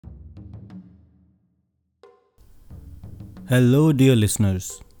Hello, dear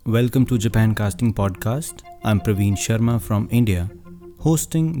listeners. Welcome to Japancasting Podcast. I'm Praveen Sharma from India,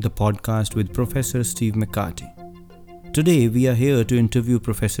 hosting the podcast with Professor Steve McCarty. Today, we are here to interview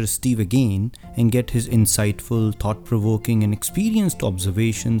Professor Steve again and get his insightful, thought-provoking, and experienced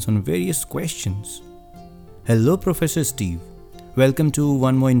observations on various questions. Hello, Professor Steve. Welcome to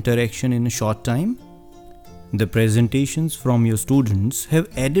one more interaction in a short time. The presentations from your students have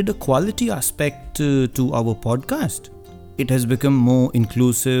added a quality aspect to our podcast. It has become more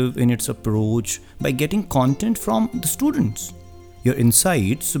inclusive in its approach by getting content from the students. Your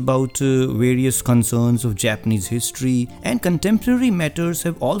insights about various concerns of Japanese history and contemporary matters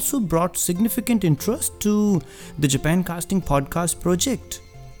have also brought significant interest to the Japancasting Podcast project.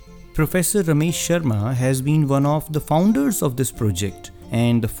 Professor Ramesh Sharma has been one of the founders of this project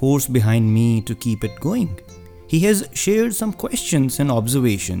and the force behind me to keep it going. He has shared some questions and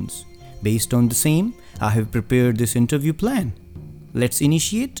observations. Based on the same, I have prepared this interview plan. Let's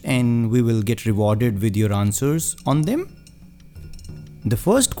initiate and we will get rewarded with your answers on them. The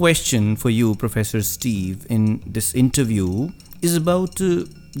first question for you, Professor Steve, in this interview is about the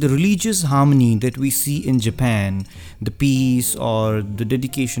religious harmony that we see in Japan, the peace or the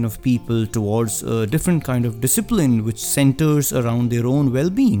dedication of people towards a different kind of discipline which centers around their own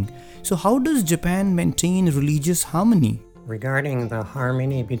well-being. So how does Japan maintain religious harmony? Regarding the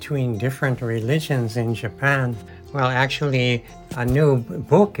harmony between different religions in Japan, well, actually, a new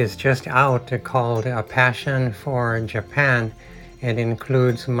book is just out called A Passion for Japan. It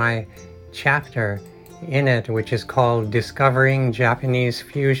includes my chapter in it, which is called Discovering Japanese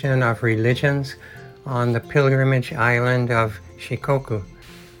Fusion of Religions on the Pilgrimage Island of Shikoku.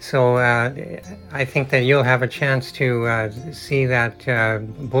 So I think that you'll have a chance to see that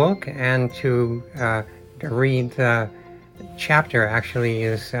book and to read the chapter. Actually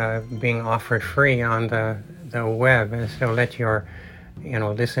is being offered free on the web, and so let your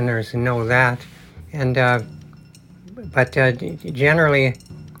listeners know that. And but generally,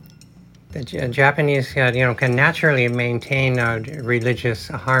 the Japanese can naturally maintain religious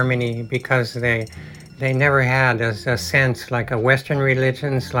harmony because they never had a sense like a Western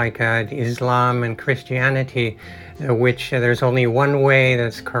religions like Islam and Christianity, which there's only one way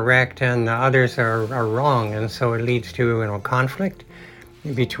that's correct and the others are wrong, and so it leads to conflict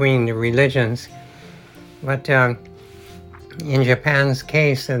between the religions. But in Japan's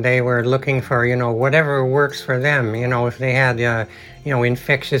case, they were looking for whatever works for them. If they had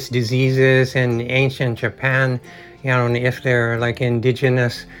infectious diseases in ancient Japan, and if they're like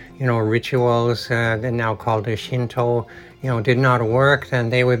indigenous rituals, they're now called the Shinto, did not work, then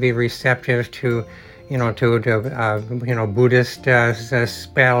they would be receptive to Buddhist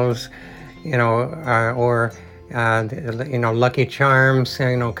spells, or Lucky Charms,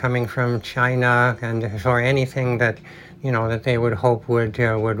 coming from China, and or anything that that they would hope would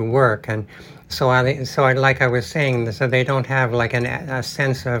work. And so like I was saying, so they don't have like a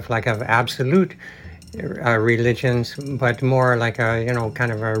sense of absolute religions, but more like a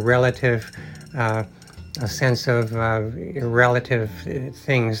kind of a relative a sense of relative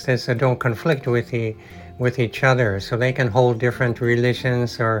things that don't conflict with each other. So they can hold different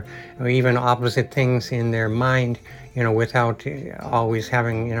religions or even opposite things in their mind, without always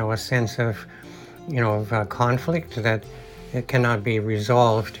having a sense of conflict that it cannot be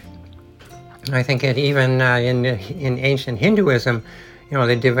resolved. I think it even in ancient Hinduism,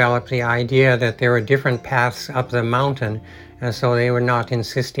 they developed the idea that there were different paths up the mountain, and so they were not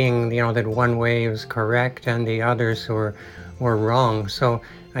insisting, that one way was correct and the others were wrong. So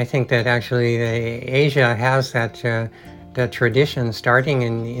I think that actually Asia has that tradition starting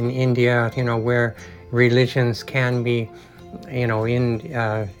in India, where religions can be, not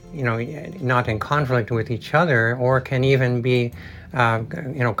in conflict with each other, or can even be,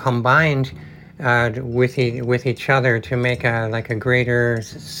 combined with each other to make a greater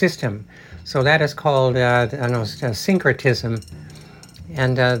system. So that is called syncretism.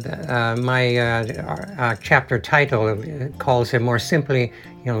 And my chapter title calls it more simply,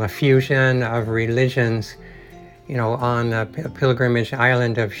 the fusion of religions, on the pilgrimage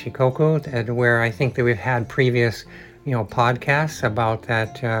island of Shikoku, where I think that we've had previous, podcasts about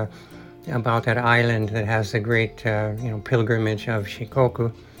that island that has the great, pilgrimage of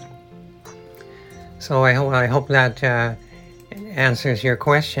Shikoku. So I hope that answers your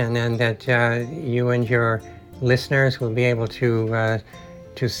question, and that you and your listeners will be able to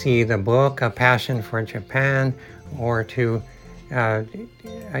see the book, A Passion for Japan, or to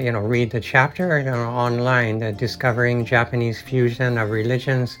read the chapter online, Discovering Japanese Fusion of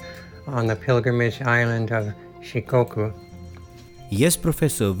Religions on the Pilgrimage Island of Shikoku. Yes,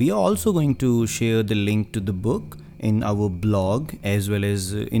 Professor, we are also going to share the link to the book in our blog as well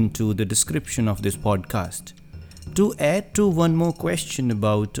as into the description of this podcast. To add to one more question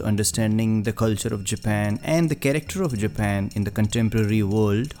about understanding the culture of Japan and the character of Japan in the contemporary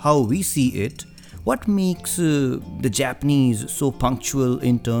world, how we see it, what makes the Japanese so punctual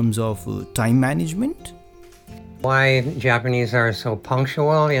in terms of time management? Why Japanese are so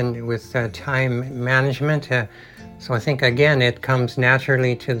punctual with time management? So I think, again, it comes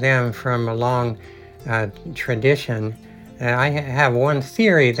naturally to them from a long tradition. I have one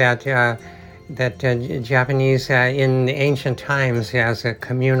theory that Japanese in ancient times, as a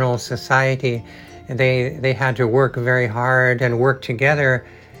communal society, they had to work very hard and work together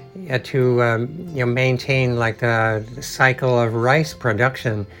to maintain like the cycle of rice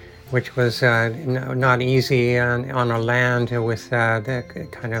production, which was not easy on a land with the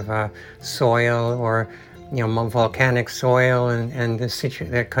kind of soil or volcanic soil and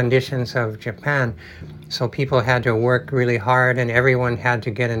the conditions of Japan. So people had to work really hard and everyone had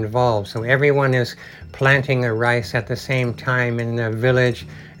to get involved. So everyone is planting the rice at the same time in the village,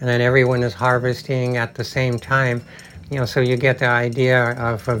 and then everyone is harvesting at the same time. So you get the idea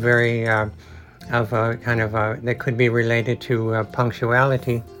of a very, that could be related to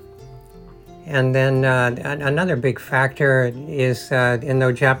punctuality. And then another big factor is in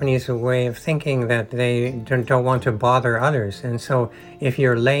the Japanese way of thinking that they don't want to bother others. And so if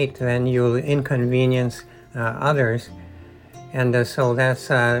you're late, then you'll inconvenience others. And so that's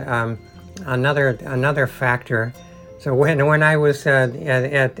another factor. So when I was at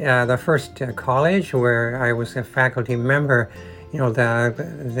the first college where I was a faculty member, the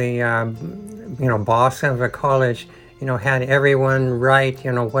boss of the college, had everyone write,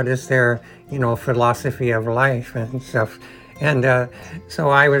 what is their, philosophy of life and stuff. And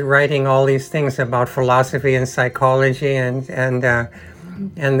so I was writing all these things about philosophy and psychology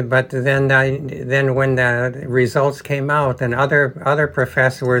but then when the results came out, and other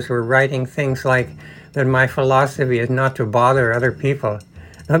professors were writing things like that my philosophy is not to bother other people.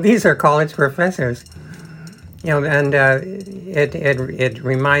 Now these are college professors. And it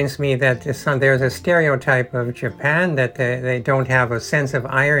reminds me that there's a stereotype of Japan that they don't have a sense of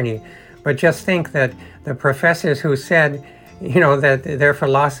irony. But just think that the professors who said, that their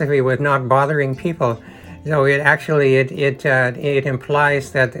philosophy was not bothering people, so it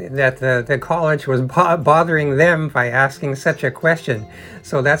implies that the college was bothering them by asking such a question.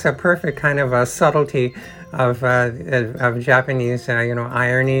 So that's a perfect kind of a subtlety of Japanese,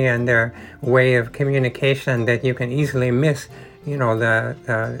 irony and their way of communication that you can easily miss, the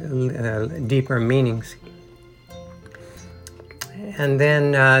deeper meanings. And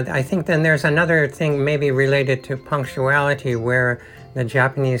then I think then there's another thing maybe related to punctuality where the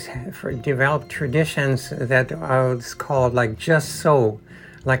Japanese developed traditions that are called like just so,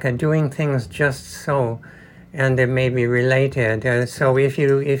 like doing things just so. And it may be related. So if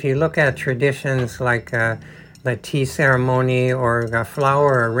you look at traditions like the tea ceremony or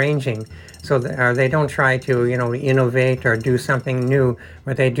flower arranging, so they don't try to innovate or do something new,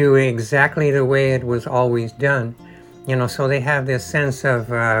 but they do exactly the way it was always done. So they have this sense of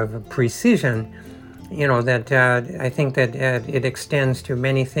precision. That I think that it extends to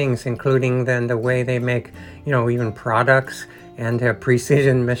many things, including then the way they make even products and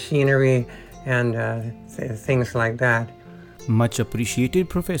precision machinery and things like that. Much appreciated,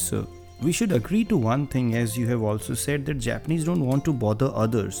 Professor. We should agree to one thing, as you have also said, that Japanese don't want to bother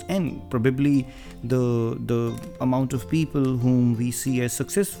others, and probably the amount of people whom we see as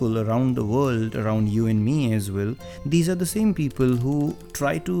successful around the world, around you and me as well, these are the same people who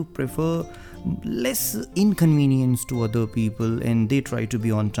try to prefer less inconvenience to other people, and they try to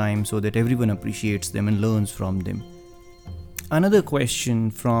be on time so that everyone appreciates them and learns from them. Another question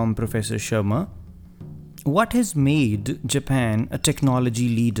from Professor Sharma. What has made Japan a technology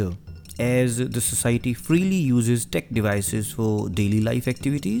leader, as the society freely uses tech devices for daily life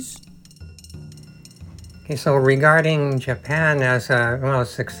activities? Okay, so regarding Japan as a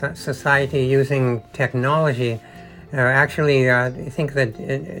society using technology, actually I think that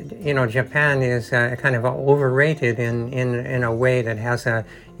Japan is kind of overrated in a way that has a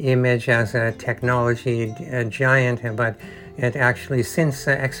image as a technology giant, but it actually since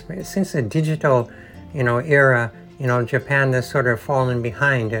the digital era, Japan has sort of fallen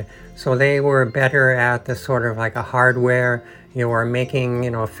behind. So they were better at the sort of like a hardware, or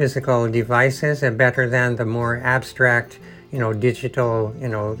making, physical devices better than the more abstract, digital,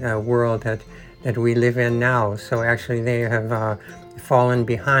 world that we live in now. So actually they have fallen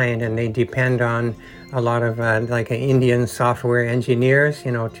behind, and they depend on a lot of Indian software engineers,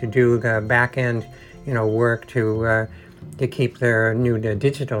 to do the back end, work to keep their new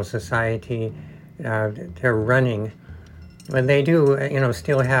digital society they're running. But they do,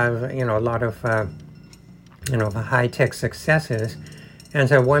 still have, a lot of, high-tech successes. And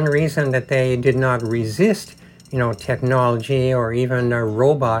so one reason that they did not resist, technology or even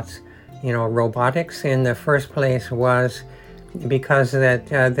robots, robotics in the first place was because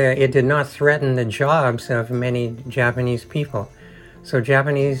that it did not threaten the jobs of many Japanese people. So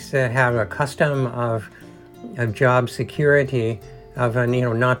Japanese have a custom of job security, of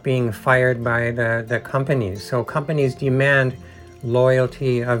not being fired by the companies. So companies demand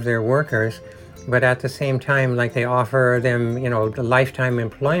loyalty of their workers, but at the same time, like they offer them, the lifetime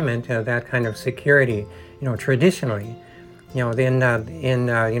employment, that kind of security, traditionally.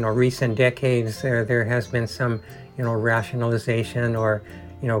 In recent decades, there has been some, rationalization or,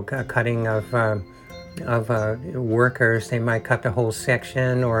 cutting of workers. They might cut the whole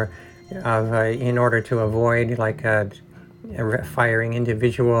section, or in order to avoid firing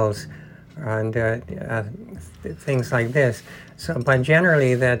individuals and things like this. So, but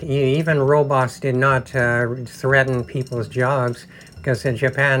generally, that even robots did not threaten people's jobs, because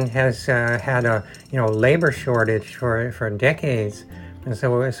Japan has had a labor shortage for decades, and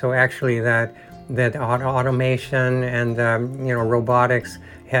so actually that automation and robotics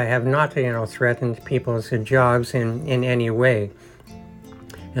have not threatened people's jobs in any way.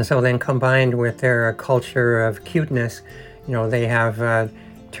 And so then, combined with their culture of cuteness, they have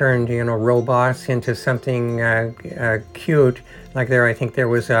turned robots into something cute. Like I think there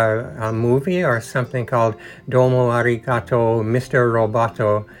was a movie or something called Domo Arigato, Mr.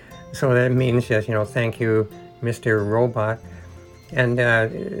 Roboto. So that means just thank you, Mr. Robot. And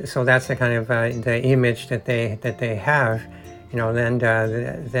so that's the kind of the image that they have. Then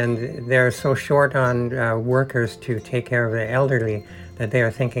they're so short on workers to take care of the elderly that they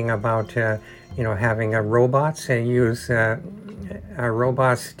are thinking about having robots use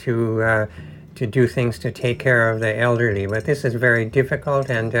robots to do things to take care of the elderly. But this is very difficult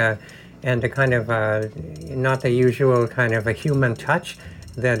and the kind of not the usual kind of a human touch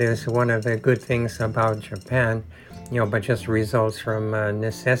that is one of the good things about Japan, but just results from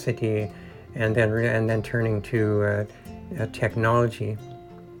necessity and then turning to technology.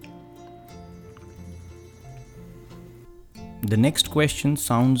 The next question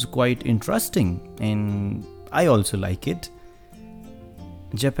sounds quite interesting, and I also like it.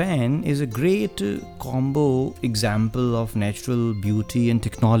 Japan is a great combo example of natural beauty and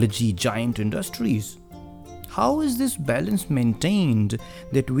technology giant industries. How is this balance maintained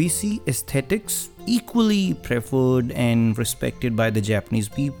that we see aesthetics equally preferred and respected by the Japanese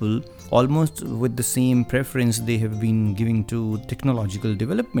people, almost with the same preference they have been giving to technological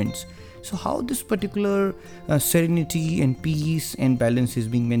developments? So how this particular serenity and peace and balance is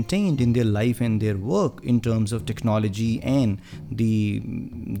being maintained in their life and their work in terms of technology and the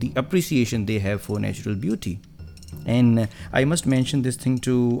appreciation they have for natural beauty? And I must mention this thing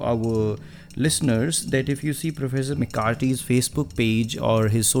to our listeners, that if you see Professor McCarthy's Facebook page or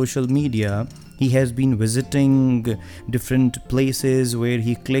his social media, he has been visiting different places where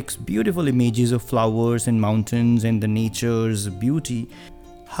he clicks beautiful images of flowers and mountains and the nature's beauty.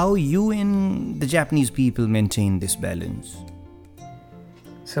 How you and the Japanese people maintain this balance?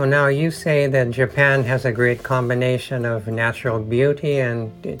 So now you say that Japan has a great combination of natural beauty and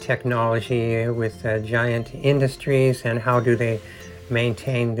technology with giant industries, and how do they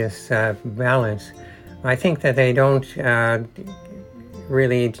maintain this balance? I think that they don't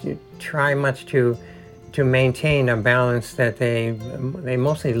really try much to maintain a balance that they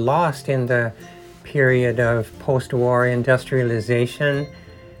mostly lost in the period of post-war industrialization.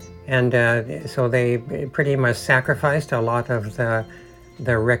 And so they pretty much sacrificed a lot of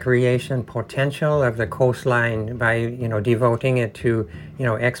the recreation potential of the coastline by devoting it to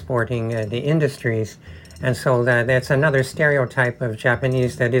exporting the industries. And so that's another stereotype of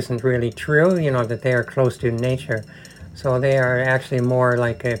Japanese that isn't really true, that they are close to nature. So they are actually more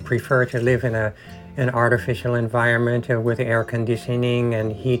like prefer to live in an artificial environment with air conditioning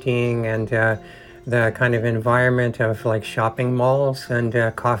and heating and the kind of environment of like shopping malls and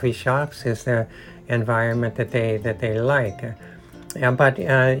coffee shops is the environment that they like. But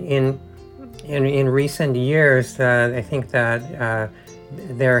in recent years, I think that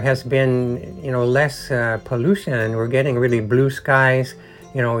there has been less pollution. We're getting really blue skies,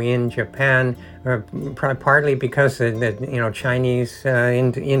 in Japan, partly because the Chinese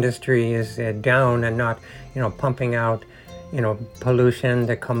industry is down and not pumping out pollution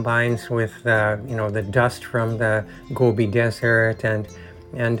that combines with the dust from the Gobi Desert and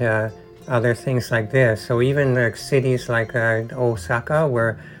other things like this. So even cities like Osaka,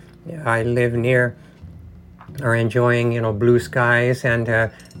 where I live near, are enjoying blue skies and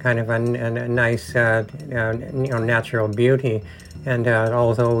kind of a nice natural beauty. And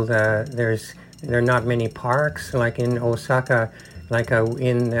although there are not many parks like in Osaka, like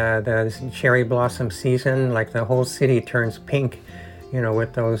in the cherry blossom season, like the whole city turns pink,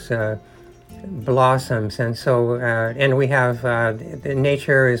 with those blossoms. And so and we have the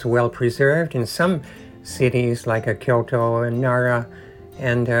nature is well preserved in some cities like Kyoto and Nara,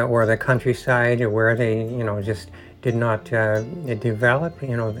 and or the countryside where they just did not develop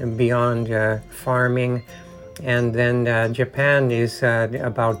beyond farming. And then Japan is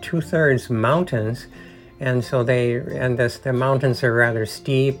about 2/3 mountains, and so the mountains are rather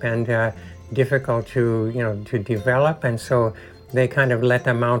steep and difficult to develop, and so they kind of let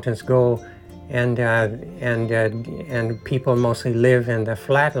the mountains go, and people mostly live in the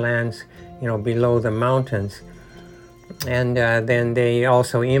flatlands, below the mountains. And then they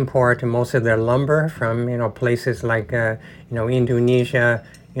also import most of their lumber from places like Indonesia,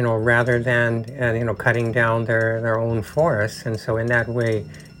 rather than cutting down their own forests. And so in that way,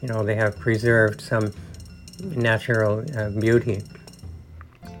 they have preserved some natural beauty.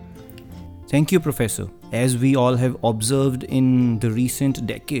 Thank you, Professor. As we all have observed in the recent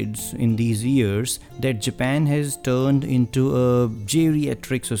decades, in these years, that Japan has turned into a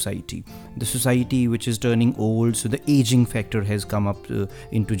geriatric society. The society which is turning old, so the aging factor has come up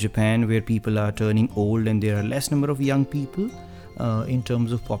into Japan, where people are turning old and there are less number of young people in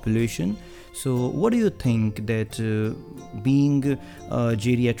terms of population. So what do you think that being a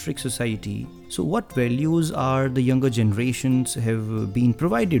geriatric society, so what values are the younger generations have been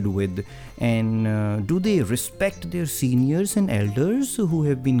provided with, and do they respect their seniors and elders who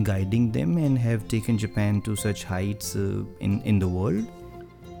have been guiding them and have taken Japan to such heights in the world?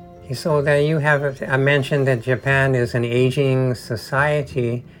 So that you have mentioned that Japan is an aging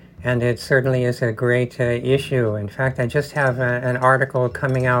society, and it certainly is a great issue. In fact, I just have an article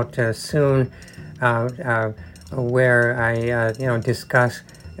coming out soon where I discuss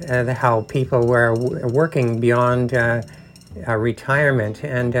how people were working beyond retirement,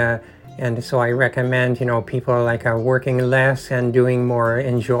 and so I recommend people like are working less and doing more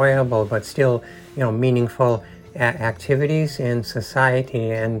enjoyable but still meaningful activities in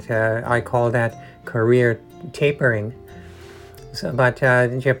society, and I call that career tapering. So, but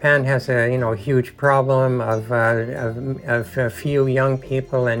Japan has a huge problem of a few young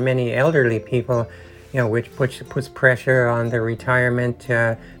people and many elderly people, which puts pressure on the retirement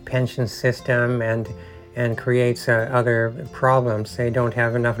pension system and creates other problems. They don't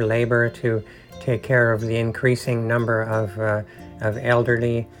have enough labor to take care of the increasing number of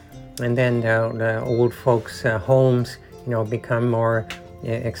elderly, and then the old folks' homes become more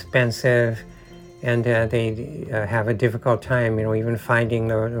expensive. And they have a difficult time, even finding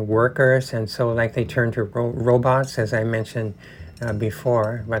the workers. And so like they turn to robots, as I mentioned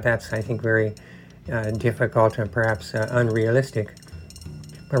before. But that's, I think, very difficult and perhaps unrealistic.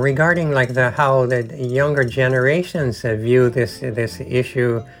 But regarding like how the younger generations view this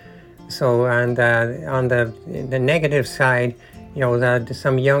issue, so on the negative side,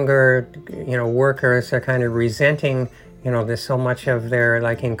 some younger workers are kind of resenting there's so much of their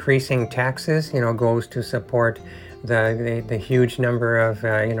increasing taxes, goes to support the huge number of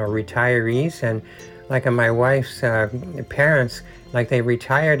retirees. And like my wife's parents, they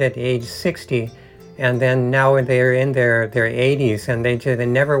retired at age 60, and then now they're in their 80s, and they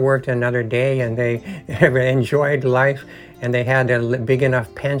never worked another day, and they enjoyed life, and they had big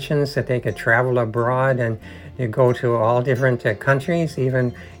enough pensions that they could travel abroad and they go to all different countries,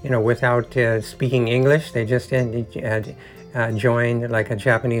 even without speaking English. They just joined like a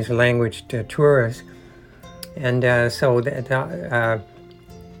Japanese language tours, and so the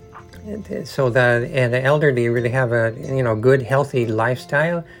elderly really have a good healthy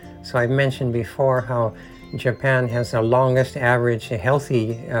lifestyle. So I mentioned before how Japan has the longest average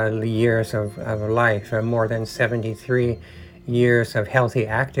healthy years of life, more than 73 years of healthy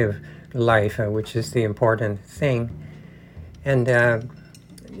active life, which is the important thing. And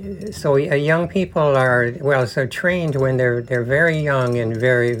so young people are trained when they're very young in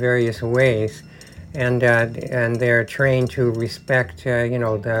various ways, and they're trained to respect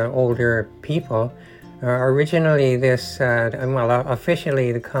the older people. Originally, this officially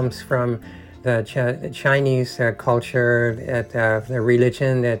it comes from the Chinese culture, the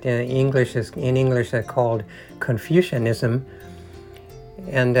religion that in English is called Confucianism.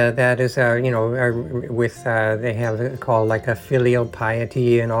 And that is, with they have called like a filial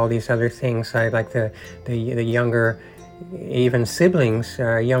piety and all these other things. Like the younger, even siblings,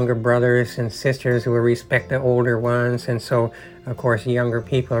 younger brothers and sisters will respect the older ones, and so of course younger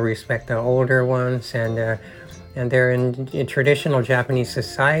people respect the older ones, and And there in traditional Japanese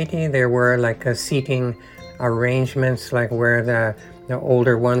society, there were like seating arrangements, like where the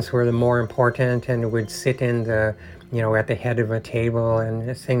older ones were the more important and would sit in the, at the head of a table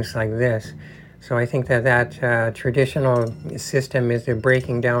and things like this. So I think that traditional system is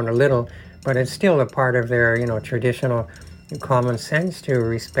breaking down a little, but it's still a part of their, traditional common sense to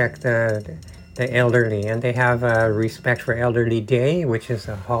respect the elderly. And they have a Respect for Elderly Day, which is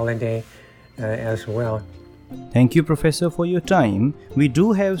a holiday as well. Thank you, Professor, for your time. We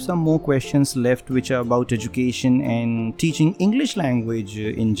do have some more questions left which are about education and teaching English language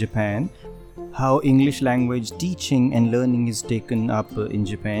in Japan. How English language teaching and learning is taken up in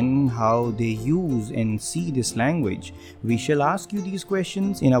Japan, how they use and see this language. We shall ask you these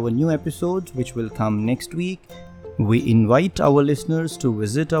questions in our new episodes, which will come next week. We invite our listeners to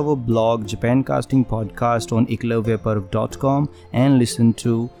visit our blog Japancasting Podcast on eklavyaparv.com and listen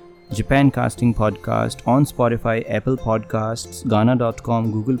to Japancasting Podcast on Spotify, Apple Podcasts,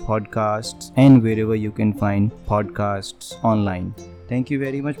 Ghana.com, Google Podcasts, and wherever you can find podcasts online. Thank you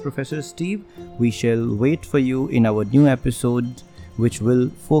very much, Professor Steve. We shall wait for you in our new episode, which will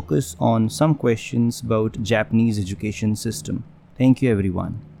focus on some questions about Japanese education system. Thank you,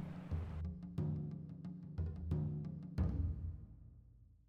 everyone.